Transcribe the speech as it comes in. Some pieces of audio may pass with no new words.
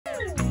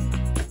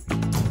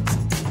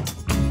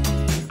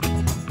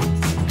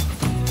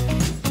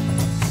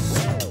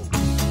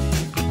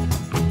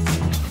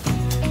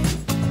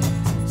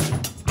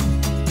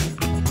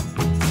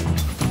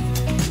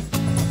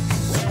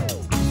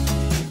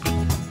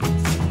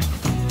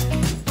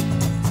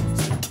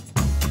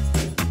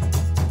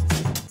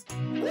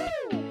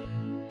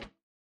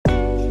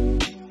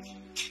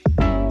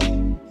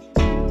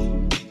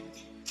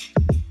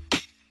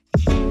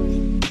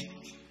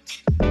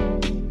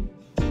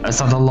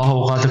أسعد الله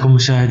أوقاتكم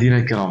مشاهدينا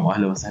الكرام،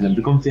 وأهلا وسهلا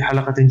بكم في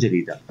حلقة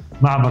جديدة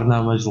مع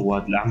برنامج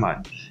رواد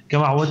الأعمال.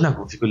 كما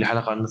عودناكم في كل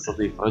حلقة أن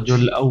نستضيف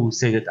رجل أو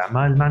سيدة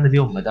أعمال. معنا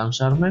اليوم مدام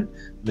شارمن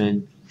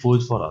من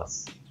Food for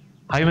Us.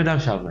 Hi Madam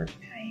Sharman.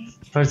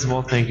 First of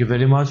all, thank you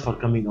very much for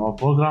coming to our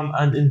program.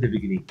 And in the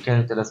beginning,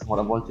 can you tell us more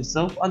about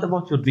yourself and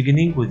about your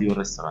beginning with your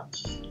restaurant?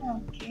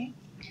 Okay.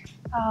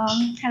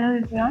 Hello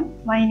everyone.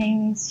 My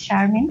name is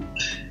Sharmin,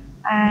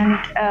 and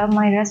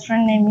my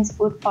restaurant name is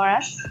Food for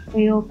Us.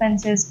 We opened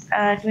just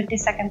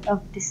 22nd of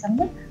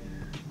December.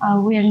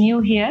 We are new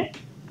here.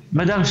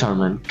 Madam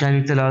Sharman, can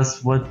you tell us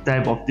what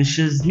type of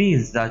dishes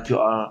means that you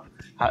are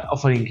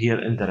offering here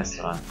in the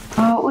restaurant?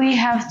 We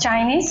have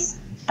Chinese,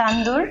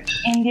 tandoor,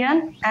 Indian,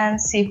 and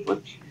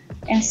seafood.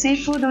 In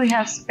seafood, we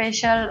have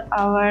special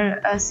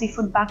our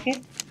seafood bucket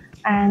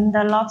and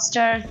the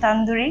lobster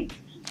tandoori,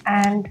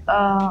 and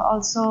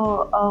also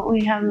we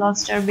have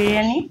lobster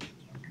biryani.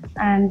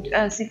 And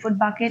seafood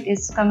bucket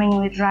is coming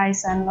with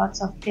rice and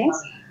lots of things.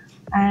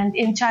 And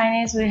in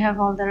Chinese, we have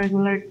all the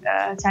regular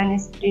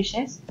Chinese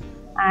dishes.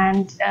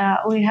 And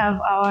we have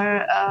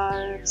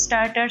our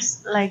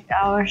starters, like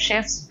our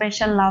chef's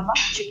special lava,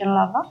 chicken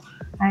lava,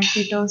 and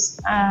Cheetos,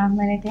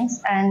 many things.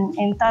 And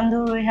in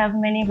tandoor, we have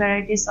many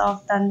varieties of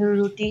tandoor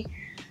roti,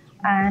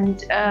 and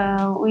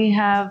we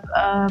have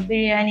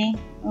biryani,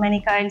 many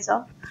kinds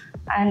of.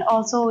 And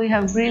also we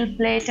have grilled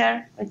platter,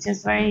 which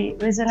is very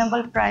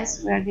reasonable price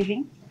we are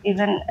giving.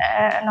 Even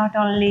not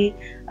only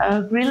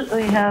grill,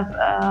 we have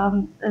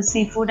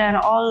seafood, and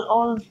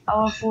all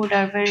our food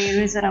are very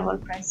reasonable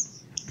price.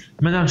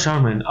 Madam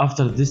Sharman,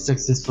 after this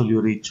successful you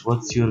reach,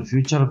 what's your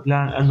future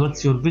plan and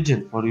what's your vision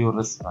for your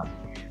restaurant?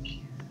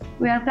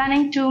 We are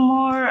planning to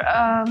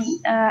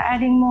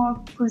adding more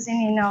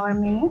cuisine in our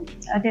menu.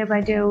 Day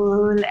by day we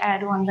will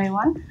add one by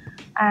one,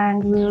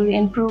 and we will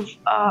improve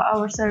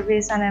our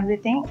service and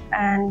everything.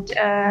 And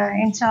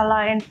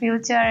inshallah, in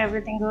future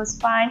everything goes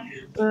fine,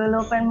 we will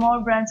open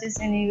more branches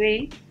in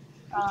UAE.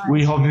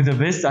 We hope you the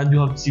best and we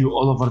hope to see you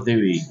all over the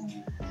UAE.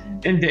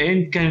 In the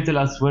end, can you tell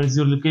us where is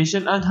your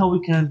location and how we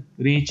can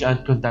reach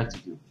and contact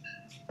you?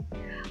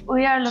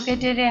 We are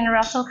located in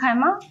Ras Al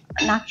Khaimah,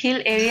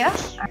 Nakhil area,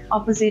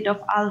 opposite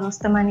of Al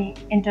Rustamani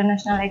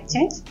International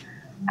Exchange.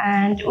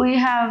 And we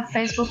have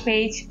Facebook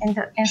page,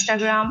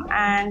 Instagram,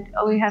 and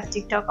we have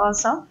TikTok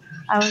also.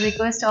 I will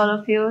request all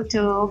of you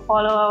to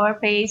follow our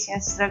page,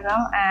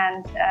 Instagram,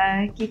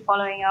 and keep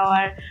following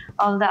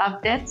all the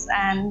updates.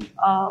 And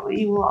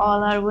you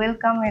all are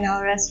welcome in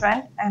our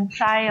restaurant and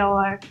try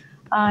our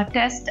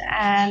test.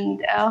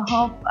 And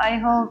I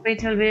hope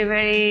it will be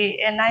very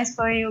nice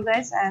for you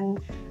guys, and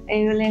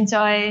you will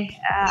enjoy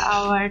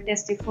our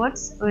tasty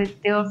foods with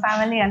your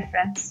family and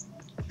friends.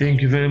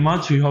 Thank you very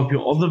much. We hope you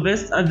all the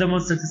best and the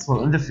most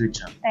successful in the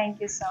future. Thank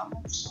you so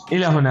much.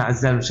 إلى هنا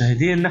أعزائي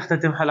المشاهدين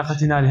نختتم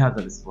حلقتنا لهذا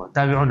الأسبوع.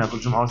 تابعونا كل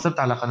جمعة وسبت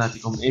على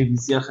قناتكم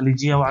ABC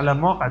الخليجية وعلى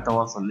مواقع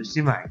التواصل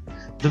الاجتماعي.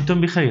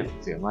 دمتم بخير،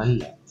 في أمان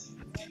الله.